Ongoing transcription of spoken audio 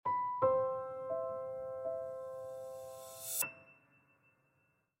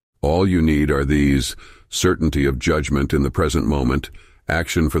All you need are these: certainty of judgment in the present moment,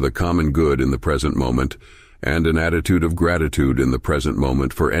 action for the common good in the present moment, and an attitude of gratitude in the present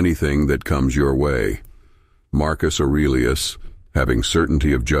moment for anything that comes your way. Marcus Aurelius, having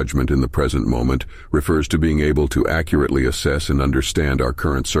certainty of judgment in the present moment, refers to being able to accurately assess and understand our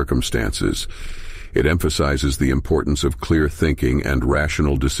current circumstances. It emphasizes the importance of clear thinking and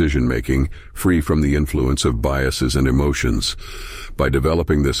rational decision-making, free from the influence of biases and emotions. By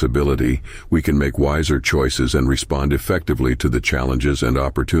developing this ability, we can make wiser choices and respond effectively to the challenges and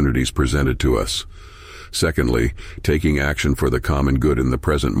opportunities presented to us. Secondly, taking action for the common good in the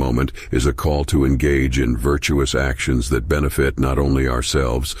present moment is a call to engage in virtuous actions that benefit not only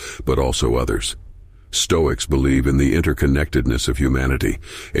ourselves, but also others. Stoics believe in the interconnectedness of humanity,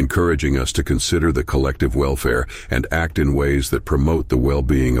 encouraging us to consider the collective welfare and act in ways that promote the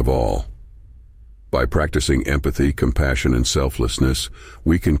well-being of all. By practicing empathy, compassion, and selflessness,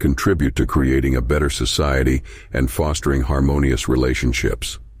 we can contribute to creating a better society and fostering harmonious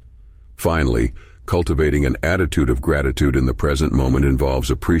relationships. Finally, cultivating an attitude of gratitude in the present moment involves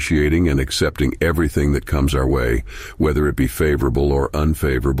appreciating and accepting everything that comes our way, whether it be favorable or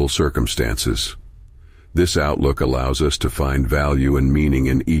unfavorable circumstances. This outlook allows us to find value and meaning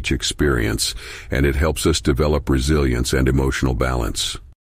in each experience, and it helps us develop resilience and emotional balance.